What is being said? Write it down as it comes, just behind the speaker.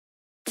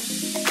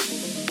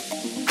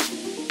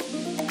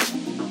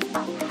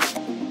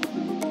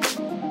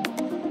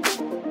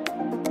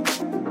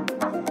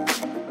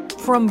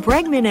From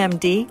Bregman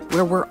MD,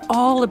 where we're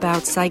all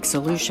about psych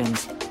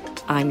solutions,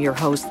 I'm your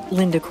host,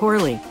 Linda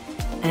Corley,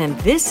 and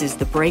this is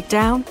The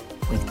Breakdown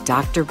with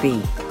Dr. B.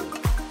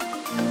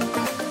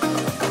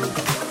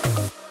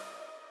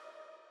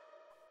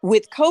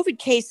 With COVID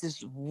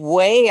cases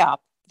way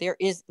up, there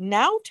is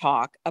now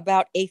talk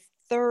about a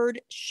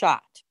third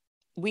shot.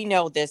 We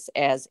know this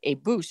as a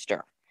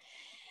booster.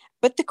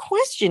 But the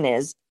question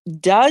is,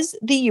 does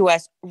the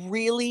U.S.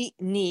 really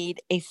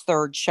need a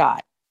third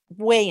shot?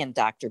 Weigh in,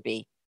 Dr.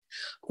 B.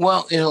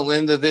 Well,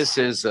 Linda, this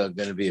is going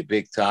to be a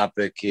big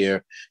topic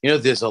here.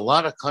 There's a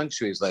lot of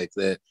countries like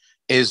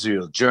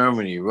Israel,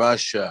 Germany,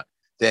 Russia,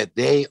 that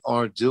they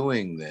are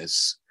doing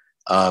this.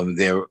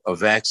 They're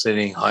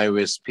vaccinating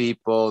high-risk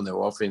people, and they're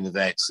offering the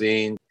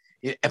vaccine.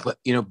 But,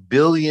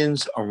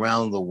 billions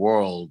around the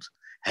world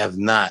have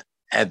not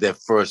had their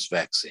first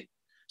vaccine.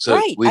 So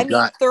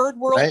right. Third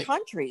world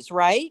countries,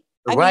 right?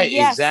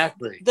 Yes,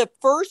 exactly. The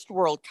first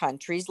world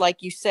countries,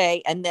 like you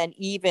say, and then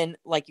even,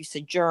 like you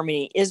said,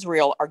 Germany,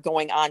 Israel are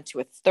going on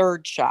to a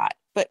third shot.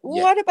 But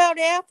what about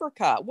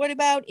Africa? What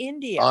about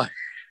India?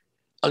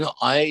 No,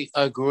 I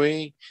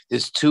agree.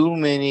 There's too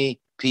many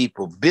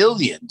people,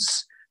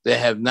 billions, that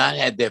have not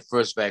had their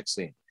first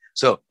vaccine.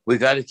 So we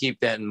got to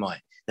keep that in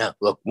mind. Now,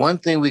 look, one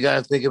thing we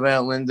got to think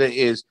about, Linda,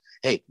 is,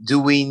 hey,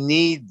 do we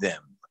need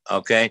them?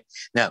 Okay.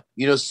 Now,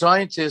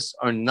 scientists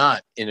are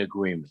not in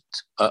agreement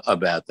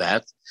about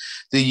that.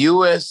 The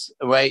U.S.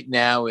 right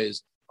now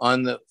is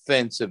on the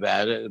fence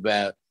about it,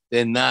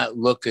 they're not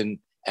looking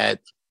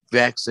at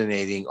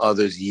vaccinating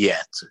others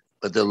yet,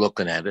 but they're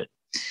looking at it.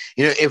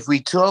 If we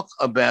talk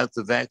about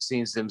the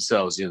vaccines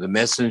themselves, the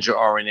messenger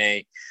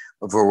RNA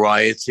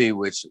variety,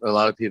 which a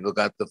lot of people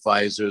got the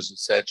Pfizers,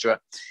 etc.,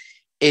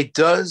 it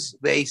does,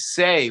 they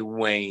say,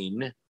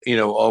 wane,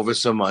 over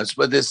some months,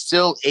 but there's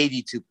still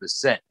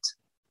 82%.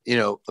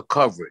 A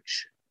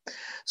coverage.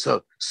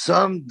 So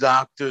some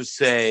doctors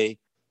say,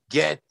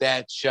 get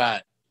that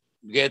shot,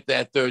 get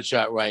that third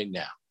shot right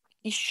now.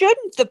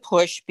 Shouldn't the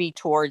push be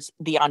towards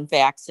the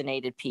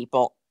unvaccinated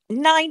people?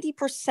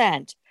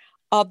 90%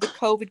 of the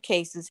COVID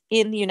cases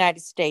in the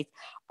United States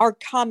are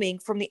coming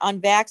from the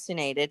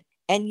unvaccinated,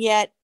 and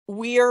yet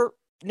we're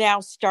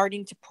now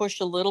starting to push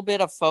a little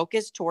bit of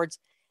focus towards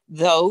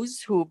those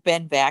who've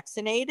been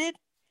vaccinated.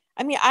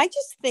 I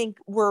just think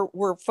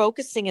we're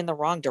focusing in the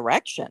wrong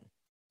direction.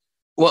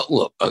 Well,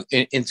 look,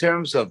 in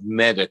terms of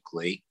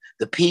medically,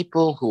 the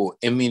people who are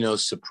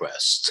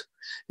immunosuppressed,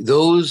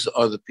 those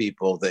are the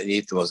people that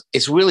need the most.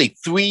 It's really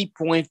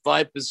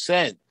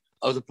 3.5%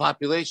 of the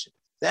population.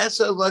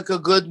 That's like a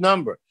good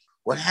number.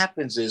 What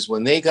happens is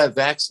when they got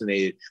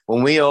vaccinated,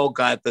 when we all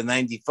got the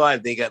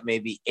 95, they got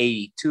maybe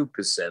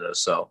 82% or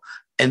so.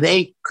 And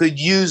they could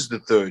use the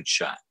third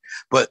shot.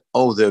 But,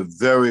 they're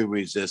very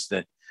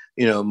resistant.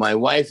 My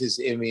wife is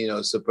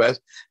immunosuppressed.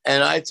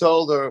 And I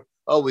told her,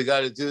 we got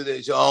to do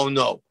this. Oh,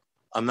 no,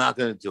 I'm not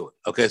going to do it.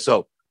 Okay,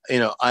 so,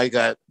 I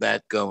got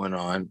that going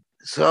on.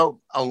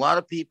 So a lot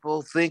of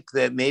people think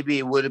that maybe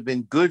it would have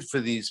been good for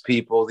these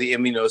people, the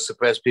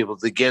immunosuppressed people,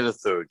 to get a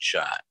third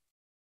shot.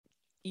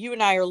 You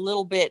and I are a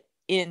little bit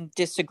in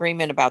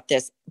disagreement about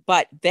this,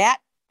 but that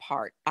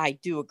part, I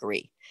do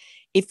agree.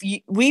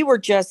 We were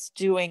just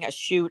doing a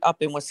shoot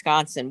up in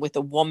Wisconsin with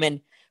a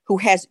woman who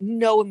has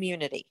no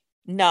immunity,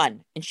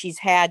 none, and she's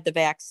had the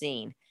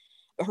vaccine.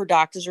 Her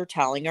doctors are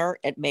telling her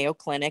at Mayo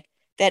Clinic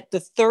that the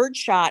third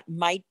shot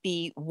might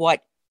be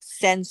what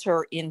sends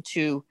her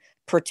into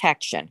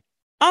protection.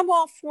 I'm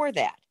all for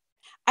that.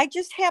 I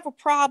just have a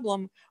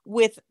problem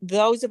with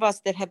those of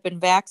us that have been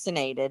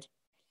vaccinated,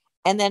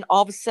 and then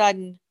all of a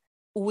sudden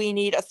we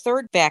need a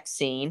third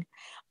vaccine.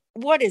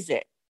 What is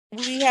it?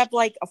 We have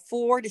like a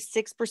 4 to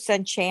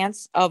 6%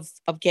 chance of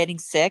getting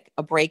sick,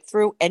 a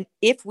breakthrough. And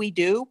if we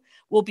do,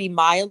 we'll be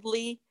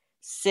mildly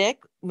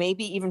sick,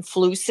 maybe even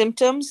flu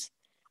symptoms.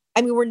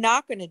 We're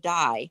not going to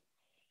die.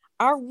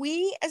 Are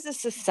we as a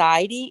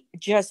society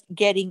just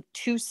getting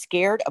too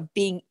scared of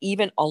being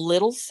even a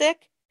little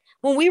sick?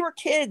 When we were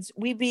kids,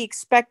 we'd be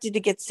expected to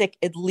get sick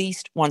at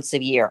least once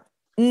a year.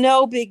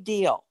 No big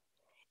deal.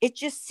 It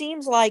just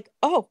seems like,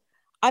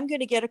 I'm going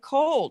to get a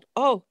cold.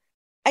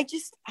 I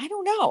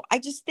don't know. I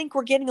just think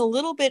we're getting a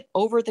little bit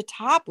over the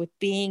top with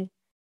being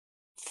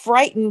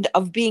frightened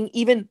of being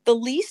even the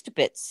least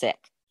bit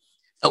sick.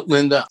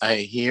 Linda, I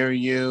hear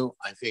you.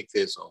 I think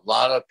there's a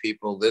lot of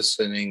people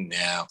listening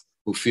now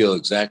who feel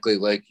exactly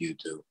like you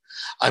do.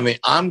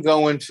 I'm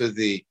going for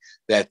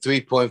that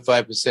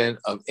 3.5%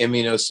 of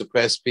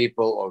immunosuppressed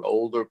people or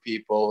older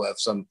people who have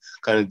some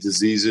kind of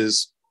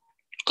diseases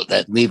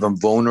that leave them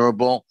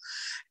vulnerable.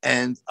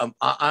 And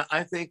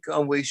I think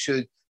we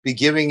should be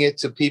giving it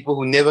to people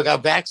who never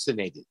got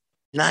vaccinated.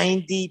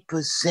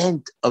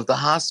 90% of the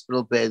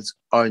hospital beds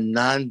are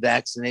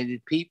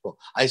non-vaccinated people.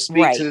 I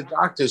speak to the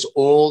doctors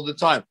all the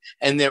time,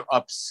 and they're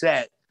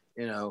upset.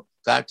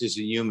 Doctors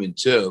are human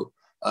too,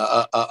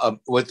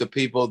 with the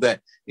people that,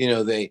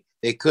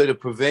 they could have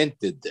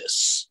prevented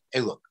this.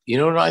 Hey, look, you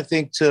know what I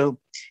think too?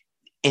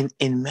 In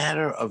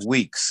matter of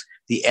weeks,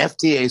 the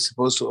FDA is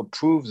supposed to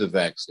approve the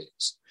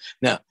vaccines.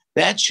 Now,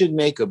 That should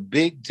make a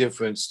big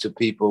difference to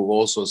people who are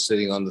also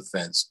sitting on the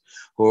fence,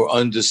 who are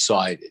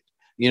undecided.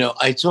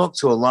 I talk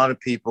to a lot of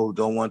people who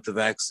don't want the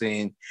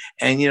vaccine.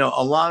 And, a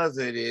lot of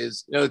it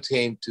is, it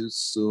came too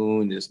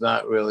soon. It's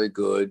not really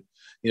good.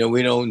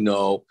 We don't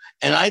know.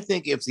 And I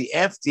think if the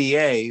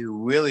FDA,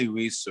 who really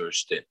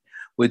researched it,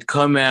 would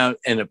come out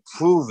and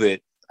approve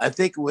it, I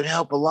think it would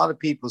help a lot of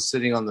people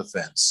sitting on the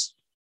fence.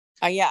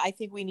 Yeah, I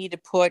think we need to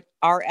put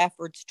our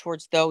efforts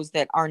towards those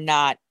that are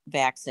not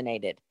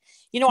vaccinated.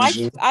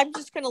 I'm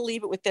just going to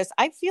leave it with this.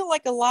 I feel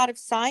like a lot of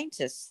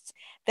scientists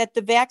that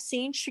the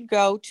vaccine should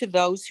go to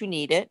those who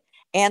need it.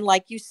 And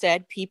like you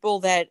said,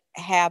 people that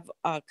have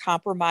a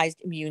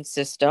compromised immune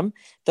system,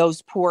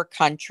 those poor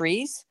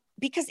countries,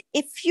 because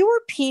if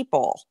fewer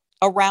people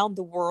around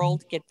the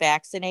world get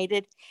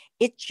vaccinated,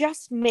 it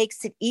just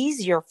makes it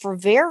easier for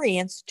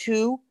variants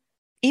to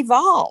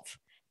evolve.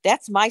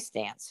 That's my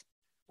stance.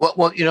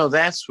 Well,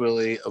 that's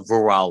really a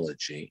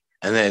virology,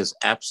 and that is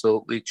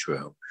absolutely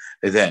true.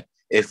 That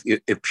if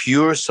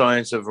pure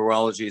science of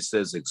virology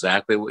says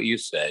exactly what you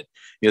said,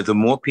 the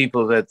more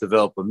people that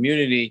develop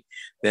immunity,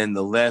 then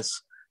the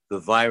less the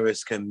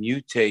virus can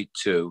mutate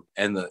to,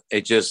 and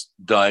it just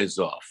dies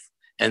off.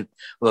 And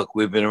look,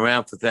 we've been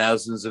around for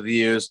thousands of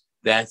years.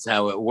 That's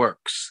how it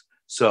works.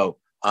 So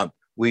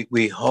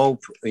we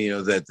hope,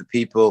 that the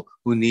people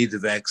who need the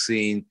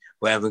vaccine,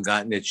 who haven't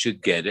gotten it,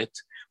 should get it.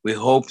 We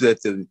hope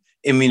that the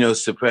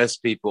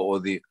immunosuppressed people,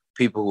 or the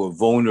people who are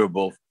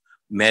vulnerable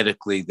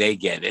medically, they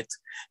get it.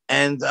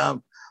 And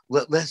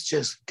let's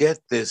just get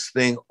this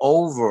thing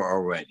over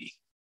already.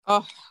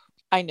 Oh,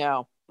 I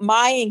know.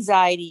 My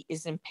anxiety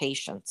is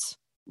impatience,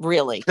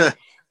 really.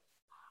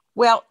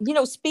 Well,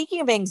 speaking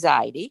of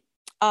anxiety,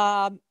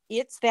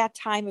 it's that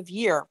time of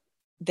year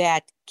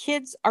that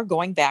kids are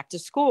going back to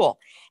school.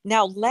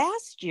 Now,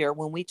 last year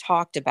when we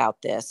talked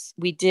about this,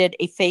 we did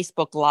a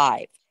Facebook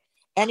Live,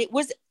 and it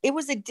was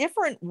a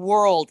different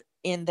world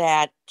in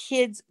that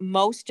kids,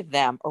 most of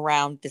them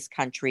around this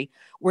country,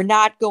 were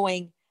not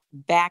going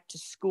back to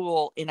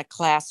school in a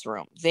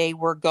classroom. They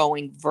were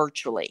going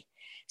virtually.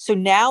 So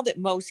now that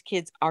most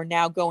kids are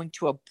now going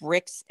to a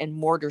bricks and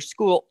mortar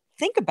school,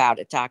 think about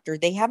it, doctor.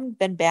 They haven't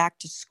been back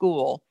to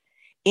school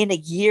in a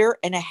year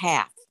and a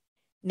half.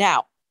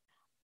 Now,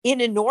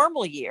 in a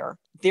normal year,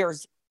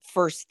 there's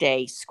first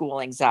day school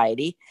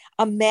anxiety.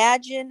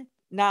 Imagine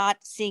not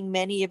seeing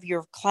many of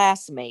your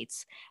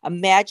classmates.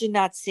 Imagine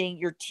not seeing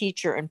your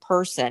teacher in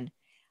person.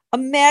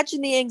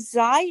 Imagine the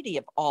anxiety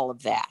of all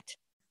of that.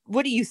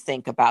 What do you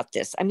think about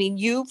this? I mean,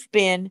 you've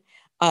been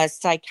a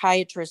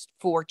psychiatrist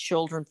for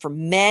children for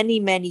many,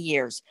 many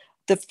years.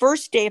 The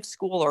first day of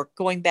school or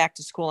going back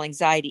to school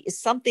anxiety is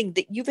something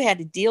that you've had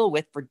to deal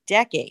with for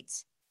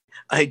decades.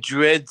 I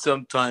dread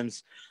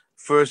sometimes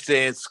first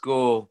day at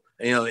school.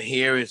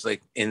 Here it's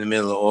like in the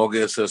middle of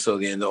August or so,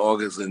 the end of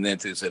August, and then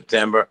through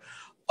September.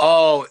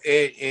 Oh,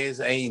 it is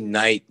a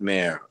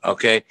nightmare,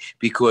 okay?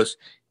 Because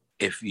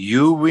if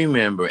you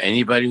remember,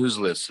 anybody who's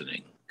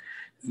listening,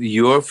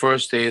 your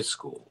first day of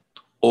school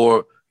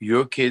or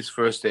your kid's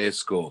first day of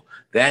school,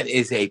 that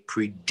is a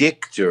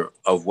predictor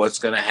of what's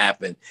going to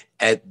happen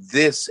at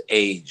this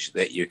age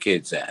that your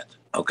kid's at,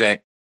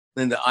 okay?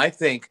 Linda, I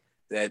think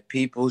that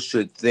people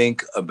should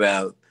think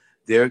about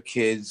their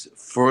kids'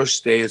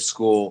 first day of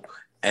school,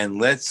 and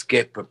let's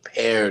get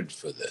prepared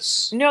for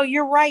this. No,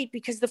 you're right,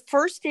 because the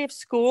first day of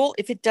school,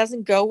 if it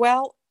doesn't go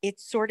well, it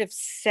sort of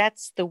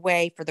sets the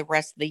way for the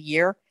rest of the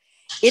year.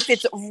 If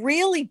it's a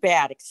really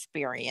bad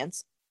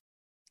experience,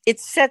 it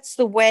sets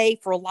the way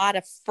for a lot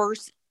of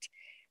first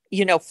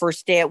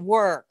day at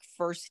work,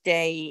 first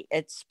day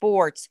at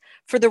sports,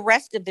 for the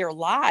rest of their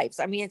lives.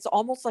 I mean, it's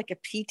almost like a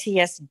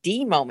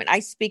PTSD moment. I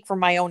speak from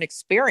my own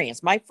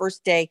experience. My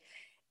first day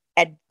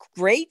at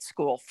grade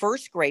school,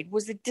 first grade,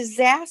 was a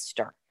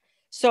disaster.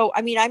 So,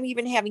 I mean, I'm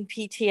even having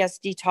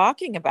PTSD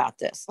talking about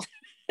this.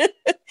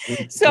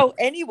 So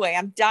anyway,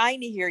 I'm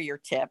dying to hear your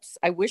tips.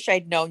 I wish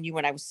I'd known you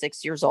when I was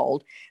 6 years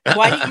old.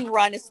 Why don't you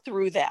run us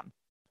through them?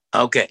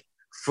 Okay.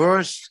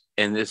 First,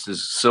 and this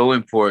is so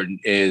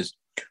important, is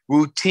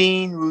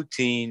routine.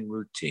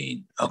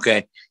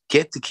 Okay.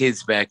 Get the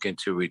kids back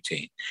into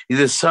routine.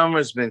 The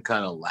summer's been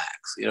kind of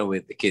lax.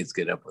 The kids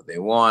get up when they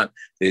want,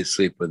 they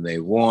sleep when they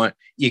want.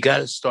 You got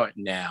to start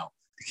now.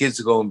 The kids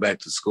are going back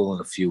to school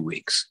in a few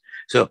weeks.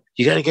 So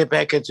you got to get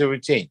back into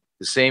routine,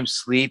 the same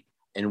sleep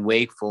and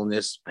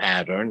wakefulness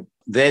pattern.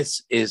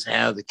 This is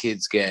how the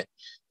kids get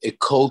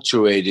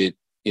acculturated,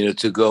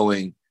 to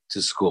going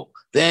to school.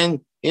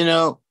 Then,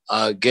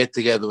 get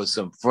together with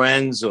some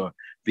friends or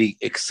be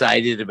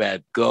excited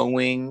about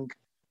going,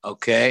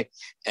 okay?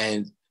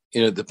 And,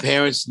 the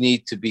parents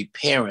need to be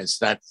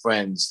parents, not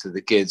friends to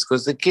the kids,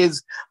 because the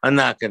kids are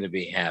not going to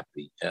be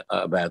happy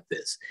about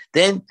this.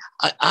 Then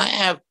I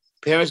have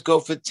parents go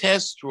for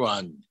test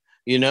run,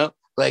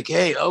 like,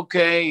 hey,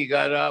 okay, you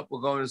got up,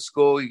 we're going to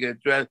school, you get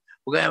dressed,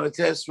 we're going to have a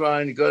test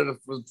run, you go to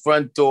the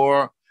front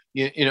door,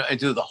 and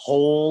do the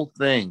whole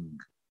thing.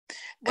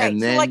 Right, and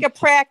so then like a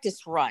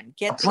practice run.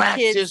 Get the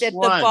kids at the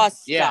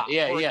bus stop,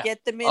 or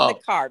get them in the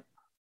car.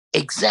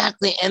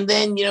 Exactly. And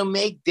then,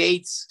 make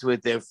dates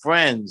with their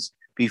friends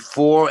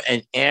before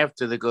and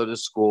after they go to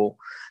school.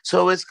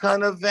 So it's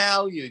kind of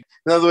valued.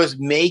 In other words,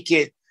 make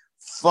it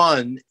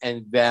fun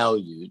and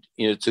valued,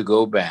 to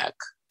go back.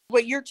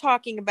 What you're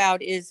talking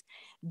about is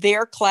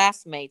their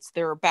classmates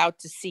they're about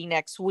to see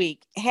next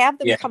week. Have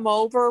them come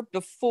over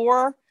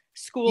before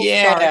school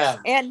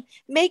starts and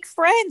make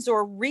friends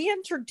or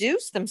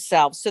reintroduce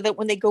themselves so that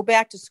when they go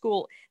back to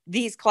school,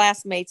 these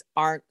classmates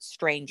aren't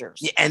strangers.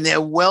 Yeah, and they're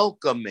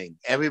welcoming.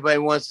 Everybody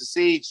wants to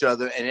see each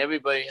other and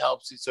everybody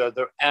helps each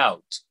other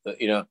out,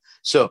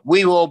 So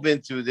we've all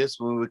been through this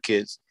when we were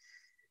kids.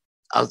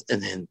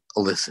 And then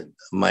listen,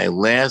 my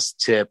last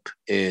tip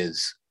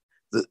is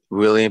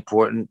really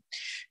important.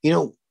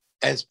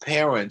 As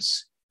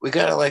parents, we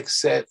got to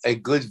set a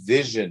good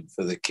vision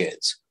for the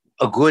kids,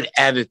 a good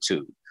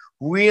attitude,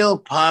 real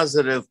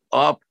positive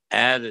up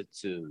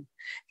attitude.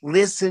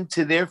 Listen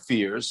to their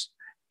fears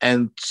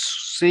and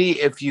see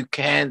if you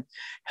can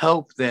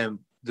help them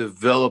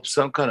develop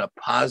some kind of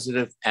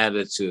positive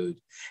attitude.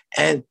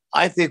 And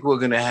I think we're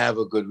going to have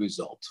a good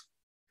result.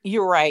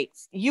 You're right.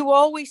 You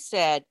always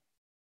said,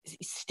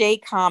 stay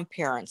calm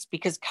parents,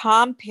 because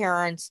calm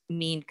parents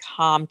mean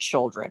calm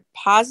children.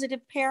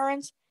 Positive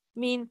parents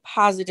mean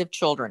positive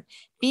children.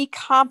 Be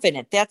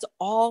confident. That's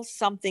all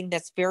something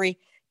that's very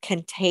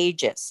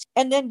contagious.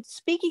 And then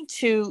speaking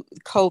to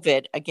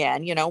COVID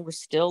again, we're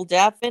still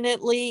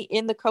definitely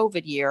in the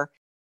COVID year.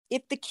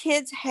 If the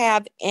kids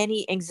have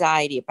any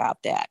anxiety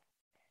about that,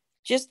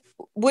 just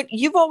what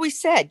you've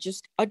always said,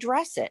 just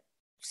address it.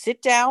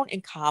 Sit down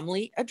and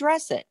calmly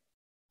address it.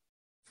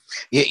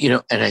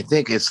 Yeah, and I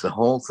think it's the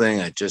whole thing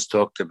I just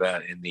talked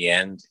about in the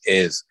end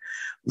is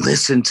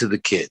listen to the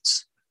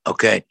kids,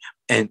 okay?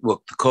 And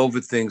look, the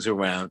COVID thing's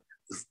around,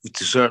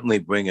 to certainly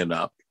bring it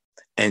up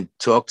and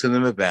talk to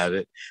them about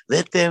it.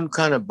 Let them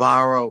kind of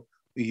borrow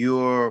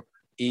your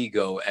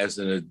ego as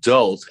an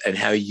adult and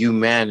how you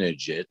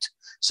manage it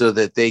so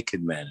that they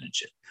can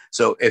manage it.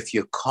 So if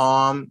you're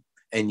calm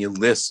and you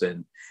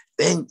listen,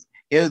 then,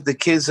 the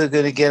kids are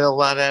going to get a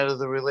lot out of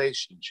the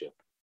relationship.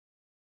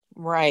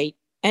 Right.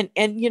 And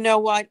you know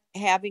what?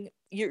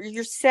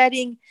 You're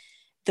setting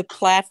the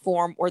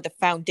platform or the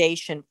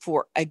foundation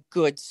for a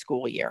good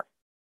school year.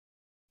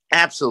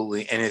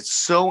 Absolutely. And it's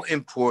so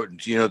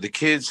important. The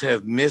kids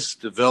have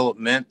missed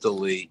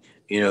developmentally,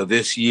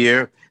 this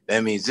year.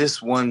 That means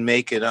this one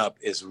make it up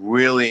is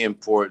really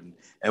important.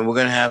 And we're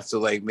going to have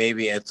to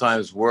maybe at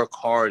times work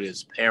hard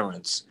as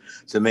parents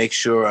to make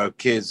sure our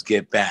kids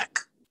get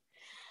back.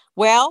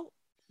 Well,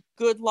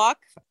 good luck,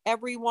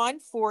 everyone,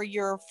 for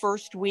your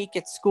first week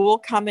at school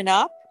coming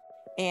up.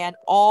 And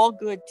all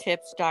good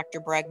tips,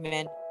 Dr.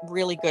 Bregman.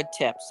 Really good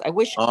tips. I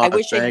wish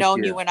I'd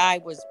known you when I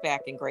was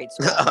back in grade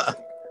school.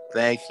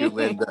 Thank you,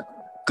 Linda.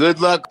 Good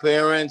luck,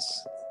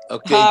 parents.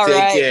 Okay, all take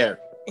right. care.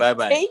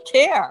 Bye-bye. Take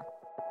care.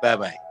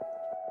 Bye-bye.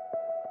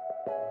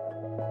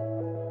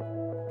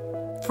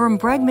 From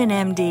Bregman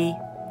MD,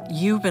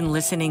 you've been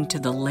listening to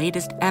the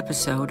latest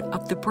episode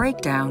of The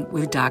Breakdown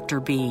with Dr.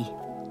 B.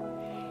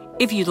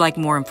 If you'd like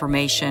more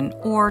information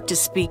or to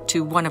speak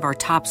to one of our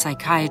top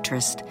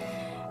psychiatrists,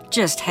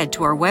 just head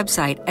to our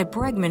website at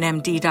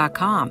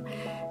bregmanmd.com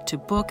to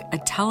book a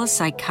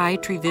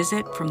telepsychiatry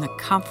visit from the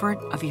comfort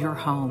of your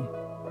home.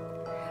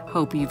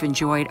 Hope you've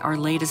enjoyed our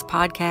latest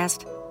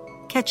podcast.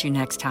 Catch you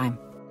next time.